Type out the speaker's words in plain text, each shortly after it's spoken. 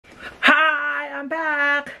I'm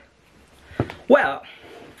back! Well,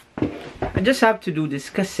 I just have to do this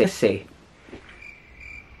kasi.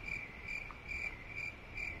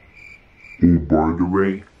 Oh, by the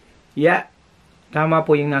way. Yeah, tama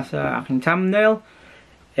po yung nasa aking thumbnail.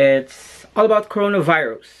 It's all about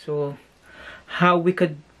coronavirus. So, how we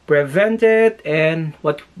could prevent it and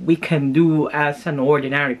what we can do as an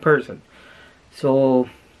ordinary person. So,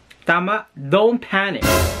 tama, don't panic.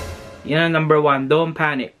 Yan ang number one, don't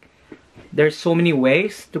panic. There's so many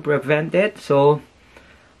ways to prevent it. So,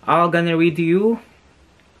 I'm gonna read to you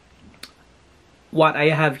what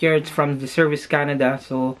I have here. It's from the Service Canada.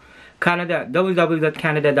 So, Canada,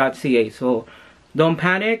 www.canada.ca. So, don't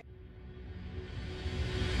panic.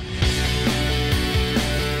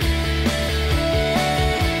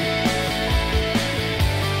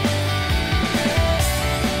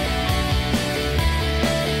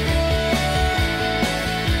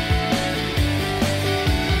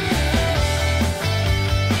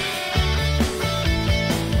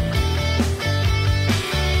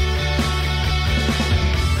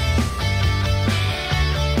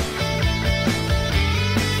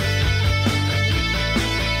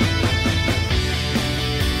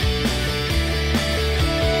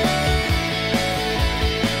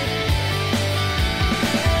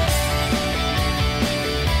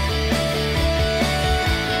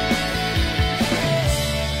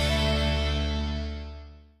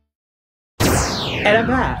 And I'm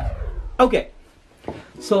back. Okay,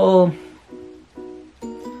 so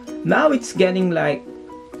now it's getting like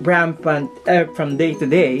rampant from day to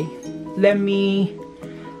day. Let me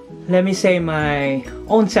say my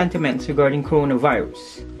own sentiments regarding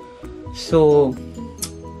coronavirus. So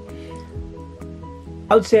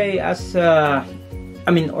I would say as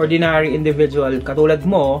ordinary individual katulad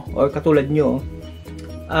mo or katulad nyo,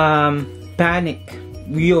 panic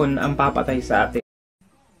yun ang papatay sa atin.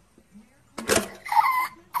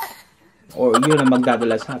 Or yun ang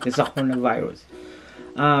magdadala sa atin sa coronavirus.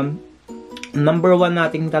 Number one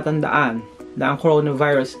nating tatandaan na ang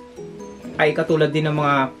coronavirus ay katulad din ng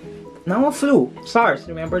mga flu. SARS.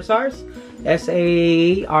 Remember SARS?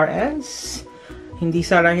 S-A-R-S? Hindi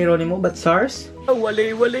Sarah Geronimo, but SARS?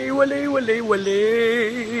 Wale.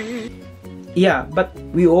 Yeah, but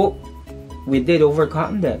we did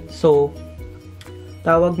overcome that. So,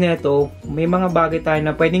 tawag nito, may mga bagay tayo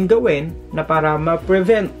na pwedeng gawin na para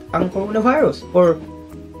ma-prevent ang coronavirus or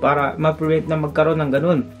para ma-prevent na magkaroon ng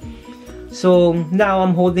ganun. So, now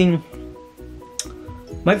I'm holding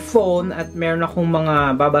my phone at meron akong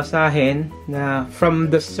mga babasahin na from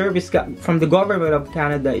the government of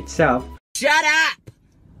Canada itself. Shut up!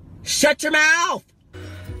 Shut your mouth!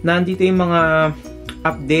 Nandito yung mga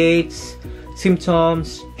updates,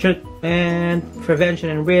 symptoms, treatment, prevention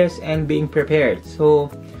and risk, and being prepared. So,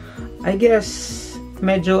 I guess,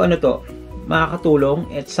 medyo makakatulong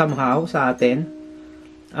somehow sa atin.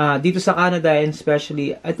 Dito sa Canada and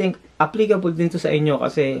especially, I think, applicable din to sa inyo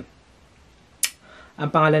kasi ang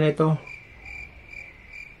pangalan nito.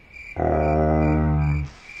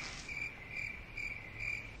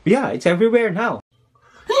 Yeah, it's everywhere now.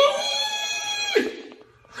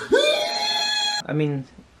 I mean,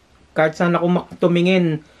 kahit saan ako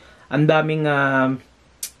tumingin, ang daming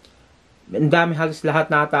halos lahat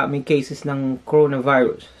nata may cases ng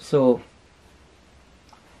coronavirus. So,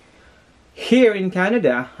 here in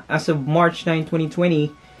Canada, as of March 9, 2020,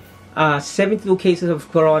 72 cases of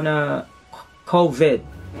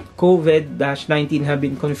COVID-19 have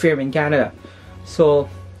been confirmed in Canada. So,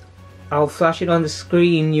 I'll flash it on the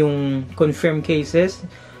screen yung confirmed cases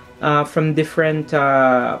from different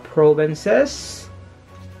provinces.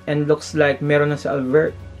 And looks like meron na sa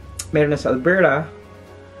Alberta,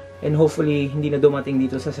 and hopefully hindi na dumating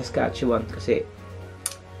dito sa Saskatchewan kasi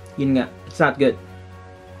yun nga, it's not good.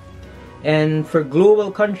 And for global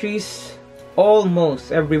countries, almost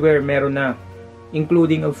everywhere meron na,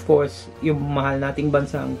 including of course yung mahal nating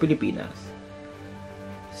bansang Pilipinas.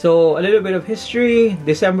 So a little bit of history.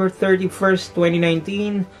 December 31st,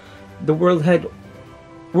 2019, the World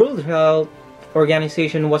Health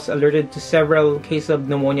Organization was alerted to several cases of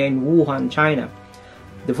pneumonia in Wuhan, China.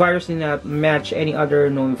 The virus did not match any other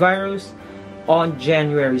known virus. On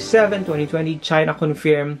January 7, 2020, China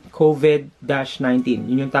confirmed COVID-19.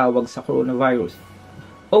 Yun yung tawag sa coronavirus.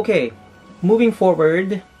 Okay, moving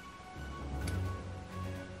forward.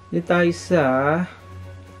 Dito tayo sa...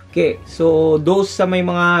 Okay, so those sa may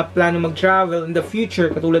mga plano mag-travel in the future,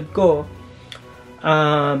 katulad ko,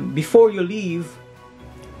 before you leave,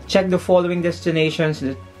 check the following destinations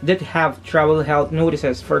that have travel health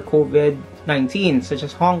notices for COVID-19, such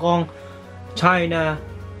as Hong Kong, China,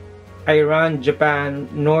 Iran, Japan,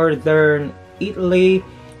 Northern Italy,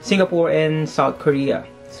 Singapore, and South Korea.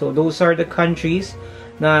 So those are the countries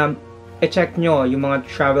na i-check nyo yung mga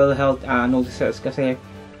travel health notices, kasi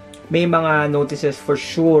may mga notices for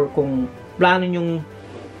sure kung plano nyong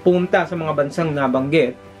pumunta sa mga bansang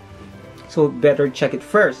nabanggit. So better check it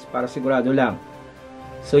first para sigurado lang.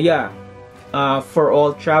 So yeah, for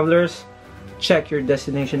all travelers, check your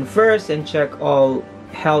destination first and check all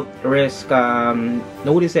health risk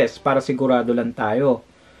notices para sigurado lang tayo.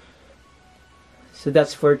 So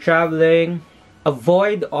that's for traveling.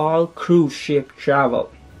 Avoid all cruise ship travel.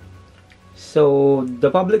 So the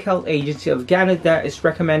Public Health Agency of Canada is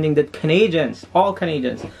recommending that all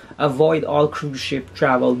Canadians, avoid all cruise ship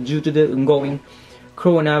travel due to the ongoing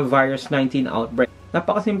coronavirus 19 outbreak.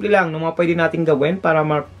 Napakasimple lang ng mga pwede nating gawin para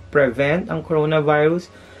ma-prevent ang coronavirus.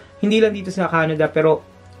 Hindi lang dito sa Canada, pero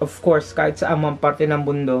of course kahit sa amang parte ng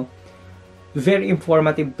mundo. Very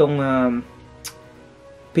informative tong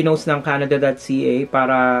pinost ng Canada.ca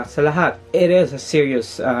para sa lahat. It is a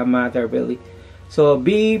serious matter really. So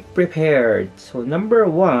be prepared. So number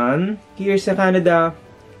 1, here sa Canada,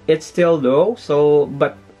 it's still low. So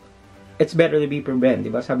but it's better to be prevent,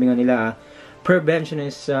 diba? Sabi nga nila, prevention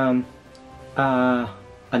is ano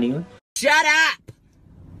yun? Shut up!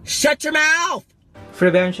 Shut your mouth!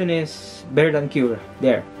 Prevention is better than cure.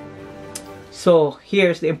 There. So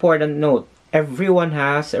here's the important note. Everyone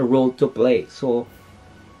has a role to play. So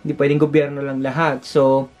hindi pwedeng gobyerno lang lahat.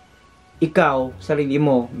 So ikaw, sarili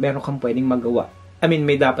mo, meron kang pwedeng magawa. I mean,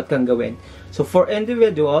 may dapat kang gawin. So for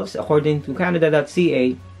individuals, according to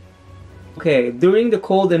Canada.ca, okay, during the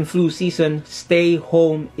cold and flu season, stay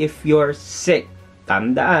home if you're sick.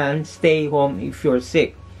 Tandaan, stay home if you're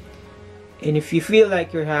sick. And if you feel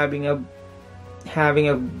like you're having a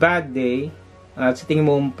bad day, at sa tingin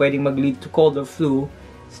mo pwedeng mag-lead to cold or flu,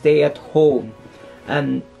 stay at home.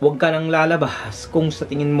 And huwag ka nang lalabas kung sa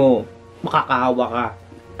tingin mo makakahawa ka.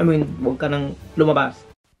 I mean, huwag ka nang lumabas.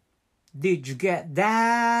 Did you get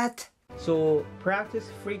that? So,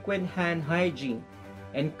 practice frequent hand hygiene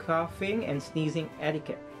and coughing and sneezing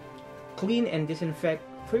etiquette. Clean and disinfect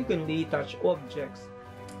frequently touch objects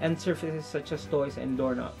and surfaces such as toys and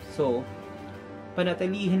doorknobs. So,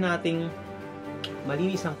 panatilihin nating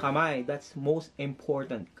malinis ang kamay. That's most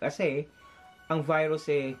important. Kasi, ang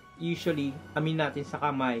virus usually, amin natin sa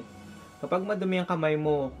kamay. Kapag madumi ang kamay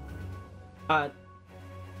mo at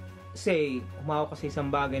say, humawak ka sa isang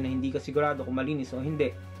bagay na hindi ka sigurado kung malinis o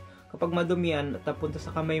hindi. Kapag madumian at napunta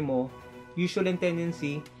sa kamay mo, usual and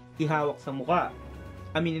tendency, ihawak sa mukha.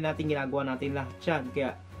 Aminin natin, ginagawa natin lahat yan.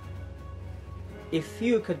 Kaya, if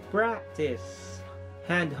you could practice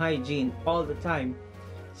hand hygiene all the time,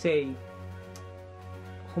 say,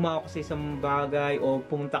 humawak ka sa isang bagay o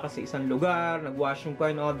pumunta ka sa isang lugar, nag-washroom ka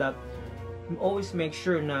and all that, always make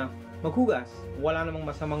sure na maghugas. Wala namang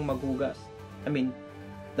masamang maghugas. I mean,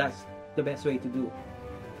 that's the best way to do.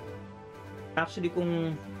 Actually,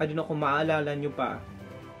 kung I don't know kung maalala nyo pa,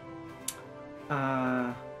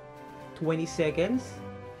 20 seconds.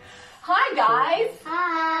 Hi guys!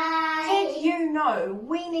 Hi! Did you know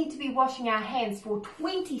we need to be washing our hands for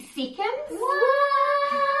 20 seconds?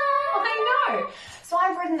 What? I know! So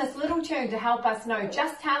I've written this little tune to help us know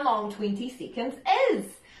just how long 20 seconds is.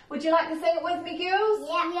 Would you like to sing it with me, girls?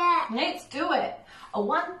 Yeah. Let's do it. 1,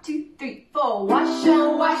 2, 3, 4. Wash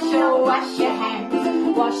your hands.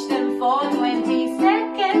 Wash them for 20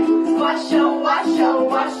 seconds. Wash your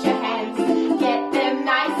hands. Get them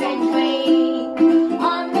nice and clean.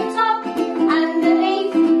 On the top,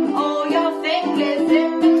 underneath, all your fingers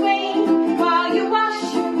in between. While you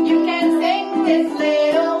wash, you can sing this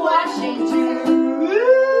little washing tune.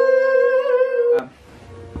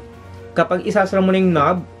 Kapag isasara mo na yung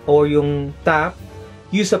knob o yung tap,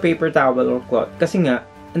 use a paper towel or cloth. Kasi nga,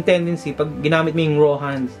 ang tendency, pag ginamit mo yung raw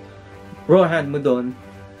hand mo doon,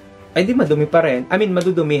 ay di madumi pa rin. I mean,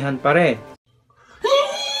 madudumihan pa rin.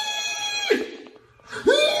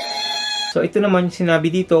 So, ito naman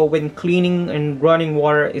sinabi dito, when cleaning and running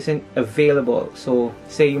water isn't available. So,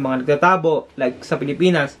 say yung mga nagtatabo, like sa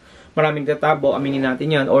Pilipinas, maraming nagtatabo, aminin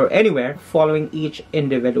natin yan, or anywhere, following each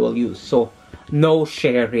individual use. So, no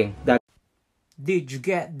sharing. Did you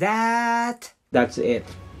get that? That's it.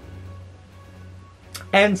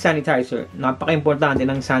 And sanitizer. Napaka-importante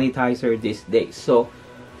ng sanitizer these days. So,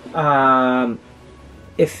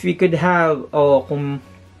 if we could have, kung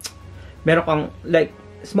meron kang, like,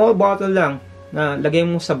 small bottle lang, na lagay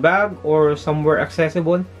mo sa bag or somewhere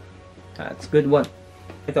accessible, that's a good one.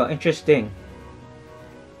 Ito, interesting.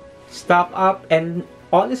 Stock up and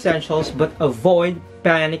all essentials but avoid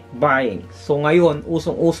panic buying. So, ngayon,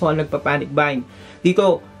 usong-uso ang nagpa-panic buying.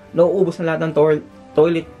 Dito, nauubos na lahat ng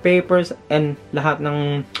toilet papers and lahat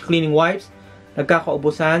ng cleaning wipes.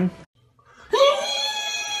 nagkakaubusan.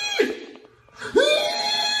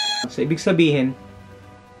 So, ibig sabihin,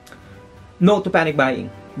 no to panic buying.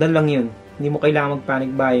 Dan lang yun. Hindi mo kailangan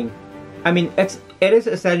mag-panic buying. I mean, it is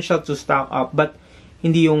essential to stock up, but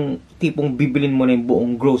hindi yung tipong bibilin mo na yung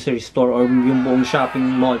buong grocery store or yung buong shopping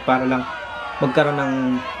mall para lang magkaroon ng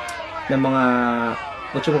mga,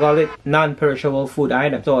 what you call it, non-perishable food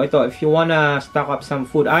items. So, ito, if you wanna stock up some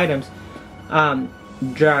food items,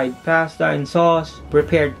 dried pasta and sauce,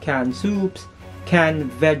 prepared canned soups, canned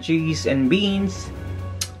veggies and beans,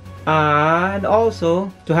 and also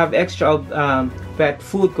to have extra pet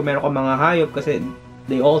food kung meron ka mga hayop kasi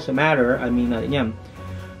they also matter. I mean, yan.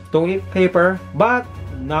 Toilet paper, but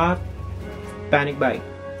not panic buying.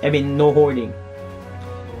 I mean, no hoarding.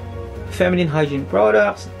 Feminine hygiene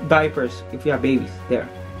products, diapers if you have babies. There.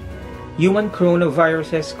 Human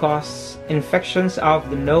coronaviruses cause infections of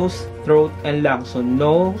the nose, throat, and lungs. So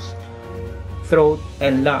nose, throat,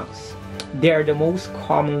 and lungs. They are the most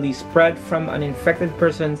commonly spread from an infected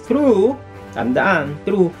person through, tandaan,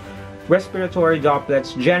 through respiratory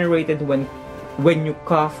droplets generated when you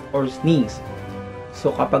cough or sneeze.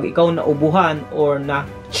 So kapag ikaw naubuhan or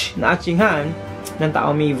naatsingan ng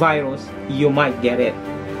tao may virus, you might get it.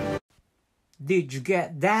 Did you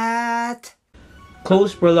get that?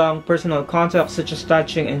 Close prolonged personal contact such as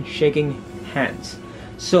touching and shaking hands.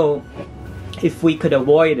 So if we could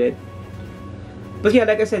avoid it, but yeah,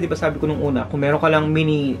 like I said, diba sabi ko nung una, kung meron ka lang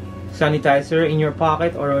mini sanitizer in your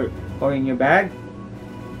pocket or in your bag,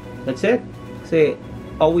 that's it. Kasi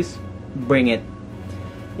always bring it.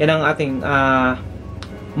 Yan ang ating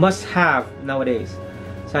must have nowadays.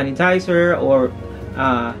 Sanitizer or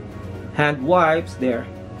hand wipes there.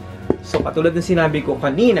 So katulad ng sinabi ko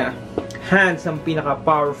kanina, hands ang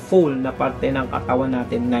pinaka-powerful na parte ng katawan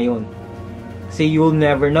natin ngayon. Kasi you'll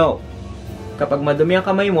never know. Kapag madumi ang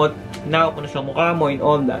kamay mo, now kung siya mukha mo and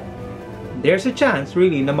all that, there's a chance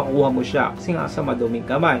really na makuha mo siya kasi nga sa maduming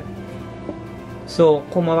kamay. So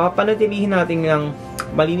kung mapapanatilihin natin ng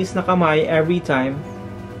malinis na kamay every time,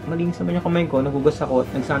 malinis naman yung kamay ko, nagugas ako at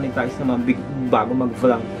nag-sanitize naman bago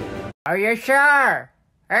mag-vlog. Are you sure?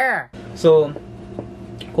 So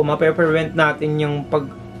kung mape-prevent natin yung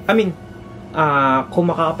kung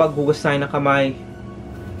makakapaghugas tayo ng kamay,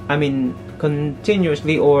 I mean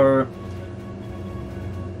continuously or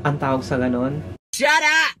ang tawag sa ganon? Shut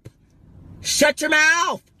up! Shut your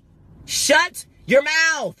mouth! Shut your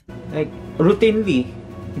mouth! Like, routinely.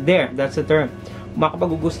 There, that's the term.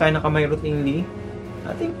 Makapag-hugas tayo ng kamay routinely,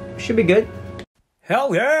 I think should be good.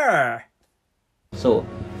 Hell yeah! So,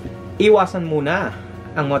 iwasan muna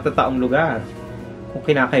ang matataong lugar kung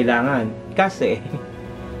kinakailangan. Kasi,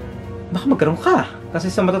 baka magkaroon ka. Kasi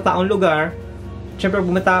sa matataong lugar, syempre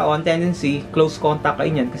bumatao, ang tendency, close contact kayo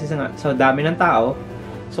niyan. Kasi sa dami ng tao,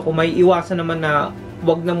 so kung may iwasan naman na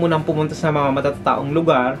wag na munang pumunta sa mga matataong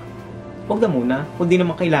lugar, wag na muna. Kung di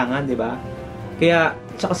naman kailangan, di ba? Kaya,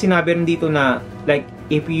 tsaka sinabi rin dito na, like,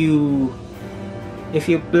 if you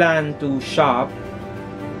plan to shop,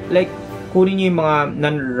 like, kunin nyo yung mga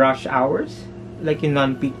non-rush hours, like yung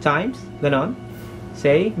non-peak times, ganon.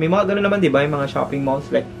 Say, may mga ganon naman, di ba? Yung mga shopping malls,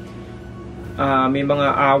 like, may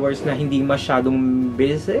mga hours na hindi masyadong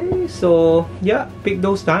busy. So, yeah, pick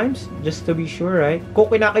those times just to be sure, right?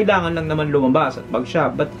 Kung kinakailangan lang naman lumabas at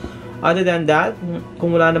mag-shop. But, other than that,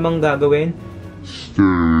 kung wala namang gagawin, stay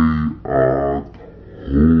at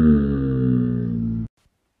home.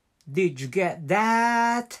 Did you get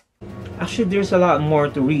that? actually, there's a lot more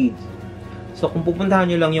to read. So, kung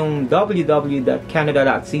pupuntahan nyo lang yung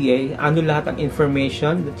www.canada.ca, andun lahat ng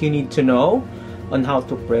information that you need to know on how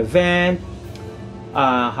to prevent,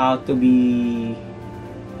 how to be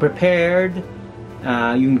prepared,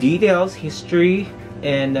 yung details, history,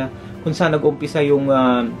 and kung saan nag-umpisa yung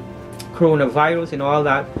coronavirus and all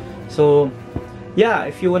that. So, yeah,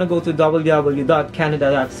 if you wanna go to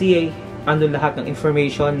www.canada.ca, andun lahat ng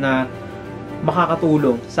information na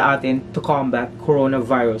makakatulong sa atin to combat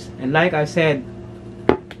coronavirus. And like I said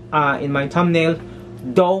in my thumbnail,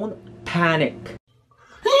 don't panic.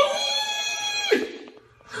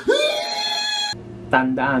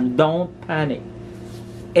 Tandaan, don't panic.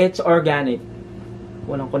 It's organic.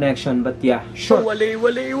 Walang connection, but yeah, sure. Wale.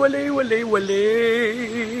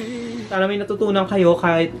 Sana may natutunan kayo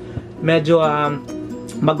kahit medyo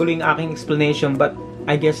magulo yung aking explanation, but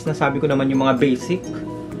I guess nasabi ko naman yung mga basic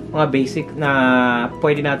na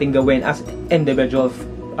pwede natin gawin as individual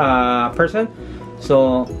person.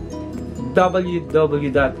 So,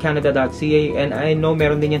 www.canada.ca, and I know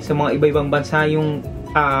meron din yan sa mga iba-ibang bansa yung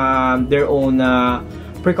their own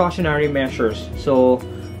precautionary measures. So,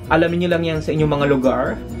 alamin nyo lang yan sa inyong mga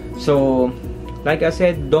lugar. So, Like I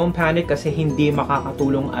said, don't panic kasi hindi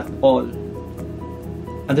makakatulong at all.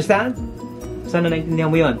 Understand? Sana naintindihan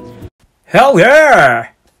mo yun. Hell yeah!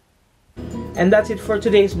 And that's it for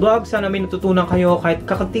today's vlog. Sana may natutunan kayo kahit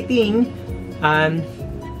kakatiting. And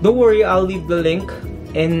don't worry, I'll leave the link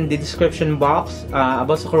in the description box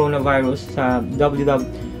about sa coronavirus sa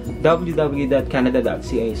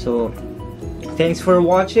www.canada.ca. So, thanks for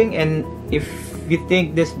watching, and if you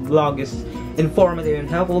think this vlog is informative and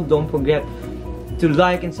helpful, don't forget to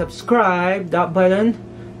like and subscribe that button,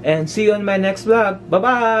 and see you on my next vlog. Bye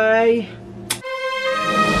bye.